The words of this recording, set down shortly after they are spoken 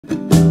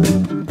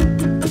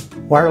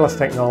Wireless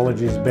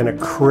technology has been a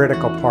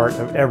critical part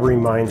of every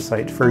mine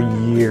site for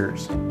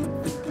years.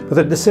 But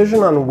the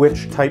decision on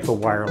which type of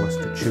wireless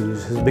to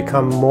choose has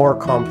become more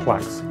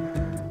complex,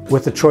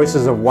 with the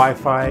choices of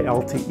Wi-Fi,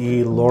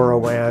 LTE,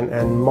 LoRaWAN,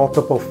 and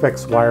multiple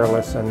fixed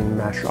wireless and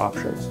mesh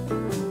options.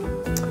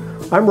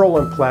 I'm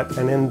Roland Plett,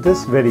 and in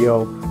this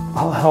video,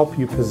 I'll help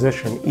you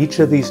position each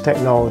of these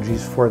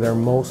technologies for their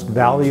most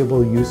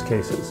valuable use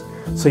cases,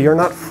 so you're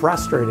not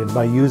frustrated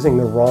by using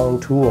the wrong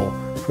tool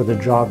for the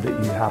job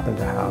that you happen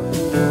to have.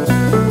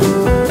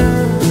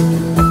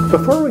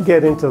 Before we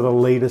get into the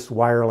latest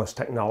wireless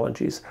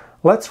technologies,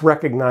 let's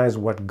recognize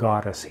what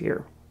got us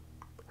here.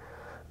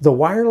 The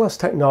wireless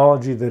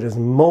technology that is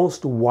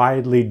most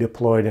widely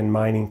deployed in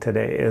mining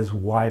today is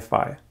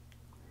Wi-Fi.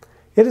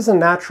 It is a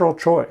natural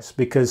choice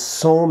because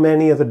so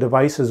many of the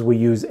devices we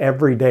use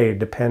every day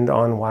depend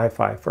on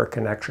Wi-Fi for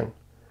connection.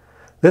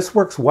 This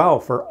works well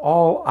for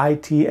all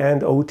IT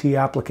and OT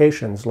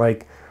applications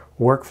like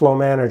workflow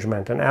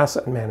management and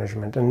asset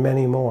management and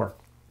many more.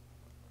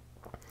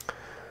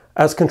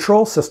 As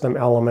control system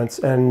elements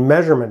and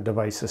measurement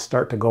devices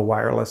start to go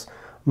wireless,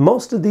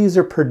 most of these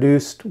are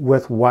produced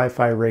with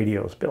Wi-Fi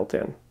radios built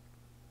in.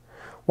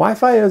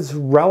 Wi-Fi is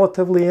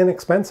relatively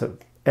inexpensive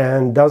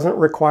and doesn't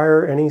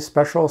require any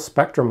special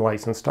spectrum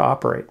license to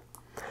operate.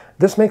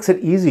 This makes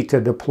it easy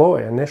to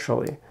deploy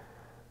initially.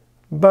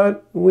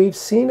 But we've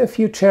seen a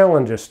few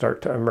challenges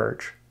start to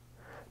emerge.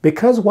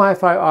 Because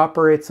Wi-Fi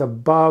operates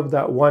above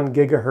that 1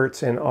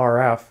 gigahertz in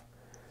RF,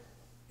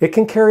 it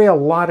can carry a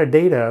lot of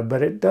data,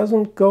 but it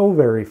doesn't go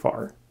very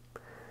far.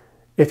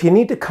 If you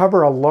need to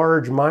cover a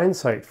large mine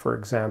site, for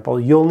example,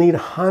 you'll need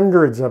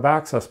hundreds of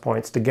access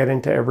points to get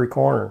into every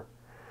corner.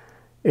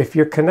 If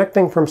you're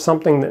connecting from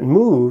something that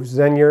moves,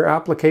 then your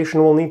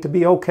application will need to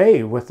be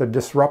okay with a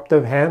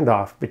disruptive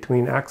handoff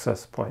between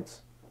access points.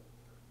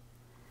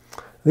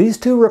 These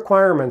two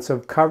requirements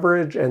of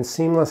coverage and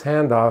seamless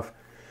handoff,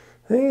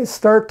 they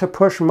start to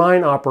push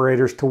mine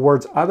operators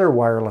towards other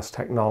wireless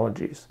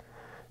technologies.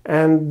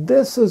 And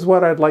this is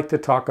what I'd like to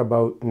talk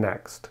about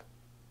next.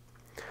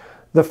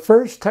 The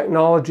first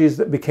technologies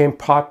that became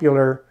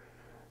popular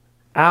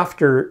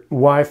after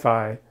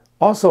Wi-Fi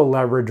also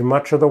leverage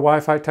much of the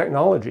Wi-Fi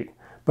technology,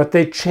 but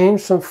they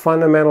change some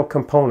fundamental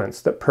components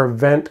that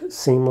prevent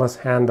seamless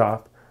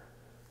handoff.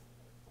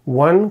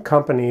 One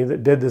company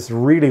that did this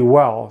really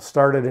well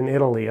started in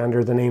Italy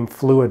under the name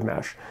Fluid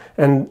Mesh,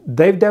 and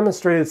they've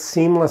demonstrated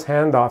seamless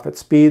handoff at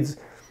speeds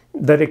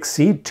that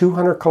exceed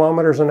 200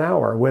 kilometers an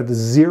hour with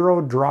zero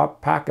drop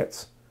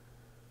packets.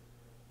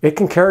 It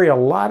can carry a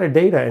lot of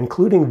data,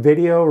 including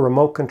video,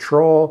 remote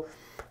control,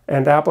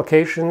 and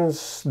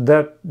applications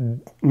that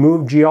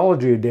move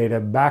geology data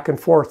back and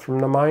forth from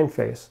the mine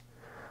face.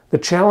 The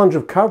challenge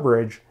of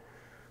coverage,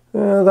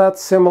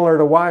 that's similar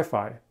to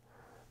Wi-Fi,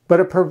 but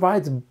it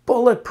provides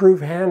bulletproof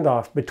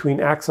handoff between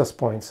access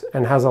points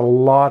and has a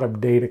lot of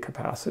data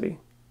capacity.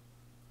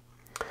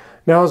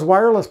 Now, as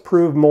wireless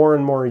proved more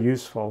and more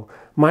useful,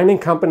 mining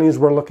companies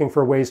were looking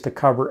for ways to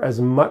cover as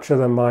much of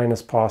the mine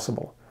as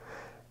possible.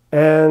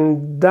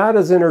 And that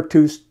has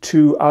introduced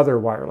two other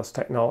wireless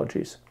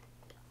technologies,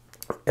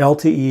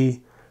 LTE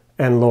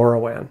and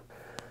LoRaWAN.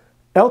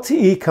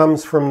 LTE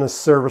comes from the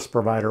service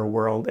provider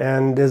world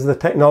and is the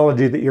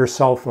technology that your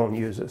cell phone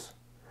uses.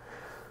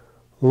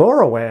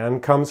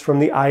 LoRaWAN comes from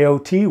the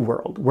IoT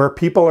world, where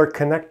people are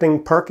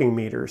connecting parking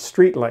meters,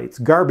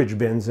 streetlights, garbage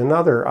bins, and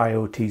other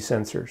IoT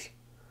sensors.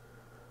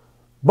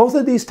 Both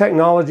of these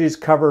technologies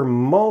cover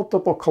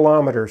multiple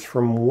kilometers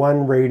from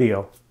one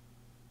radio.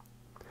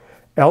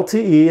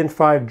 LTE and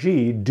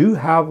 5G do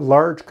have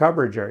large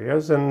coverage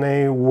areas, and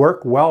they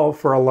work well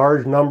for a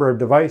large number of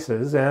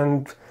devices,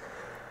 and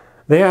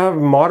they have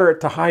moderate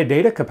to high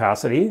data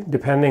capacity,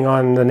 depending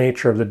on the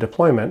nature of the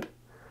deployment.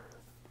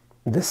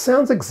 This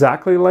sounds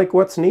exactly like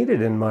what's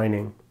needed in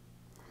mining.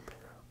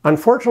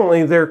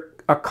 Unfortunately, they're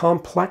a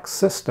complex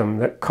system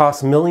that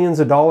costs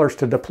millions of dollars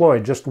to deploy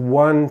just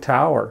one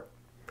tower.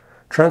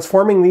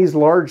 Transforming these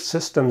large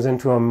systems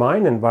into a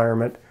mine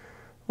environment,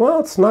 well,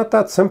 it's not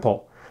that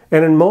simple.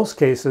 And in most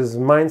cases,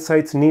 mine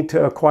sites need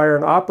to acquire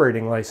an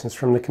operating license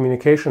from the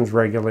communications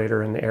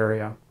regulator in the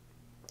area.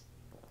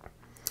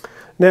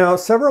 Now,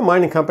 several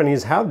mining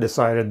companies have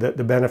decided that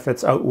the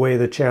benefits outweigh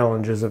the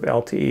challenges of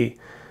LTE.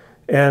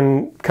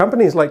 And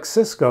companies like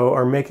Cisco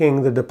are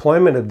making the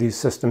deployment of these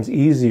systems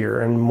easier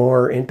and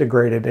more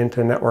integrated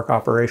into network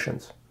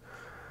operations.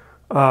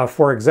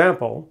 For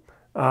example,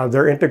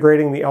 they're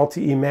integrating the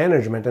LTE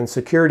management and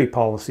security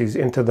policies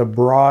into the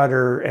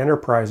broader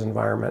enterprise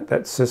environment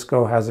that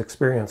Cisco has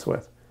experience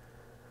with.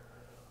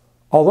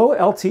 Although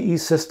LTE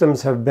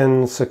systems have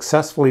been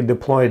successfully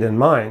deployed in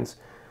mines,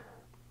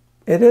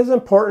 it is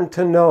important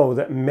to know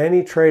that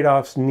many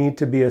trade-offs need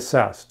to be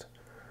assessed,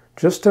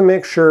 just to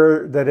make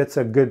sure that it's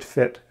a good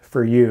fit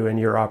for you and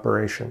your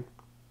operation.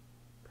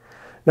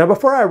 Now,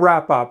 before I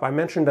wrap up, I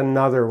mentioned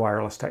another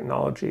wireless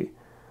technology.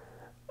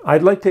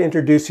 I'd like to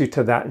introduce you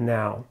to that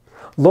now.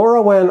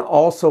 LoRaWAN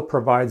also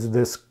provides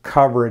this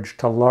coverage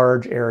to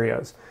large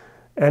areas,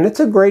 And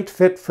it's a great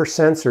fit for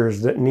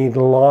sensors that need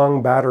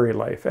long battery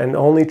life and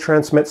only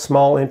transmit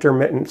small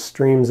intermittent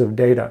streams of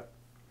data.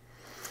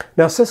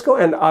 Now, Cisco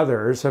and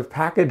others have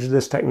packaged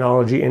this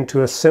technology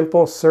into a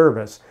simple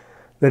service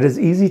that is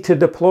easy to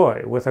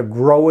deploy with a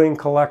growing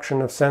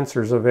collection of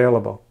sensors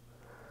available.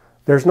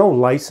 There's no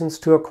license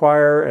to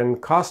acquire,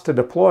 and cost to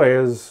deploy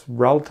is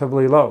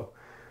relatively low.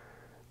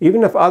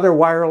 Even if other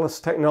wireless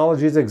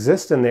technologies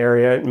exist in the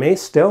area, it may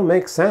still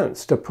make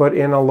sense to put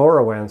in a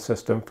LoRaWAN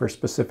system for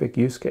specific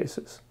use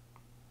cases.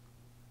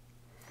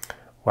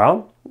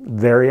 Well,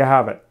 there you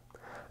have it.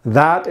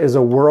 That is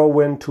a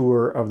whirlwind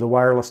tour of the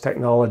wireless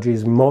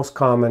technologies most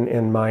common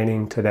in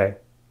mining today.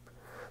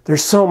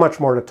 There's so much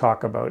more to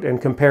talk about in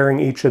comparing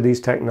each of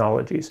these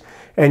technologies,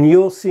 and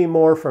you'll see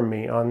more from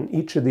me on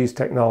each of these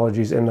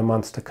technologies in the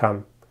months to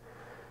come.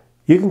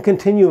 You can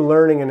continue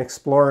learning and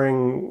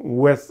exploring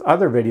with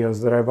other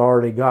videos that I've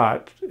already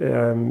got.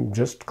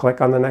 Just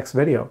click on the next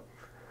video.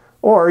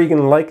 Or you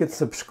can like and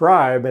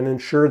subscribe and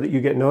ensure that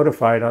you get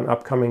notified on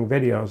upcoming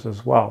videos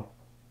as well.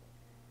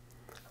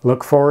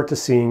 Look forward to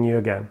seeing you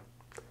again.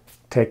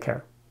 Take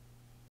care.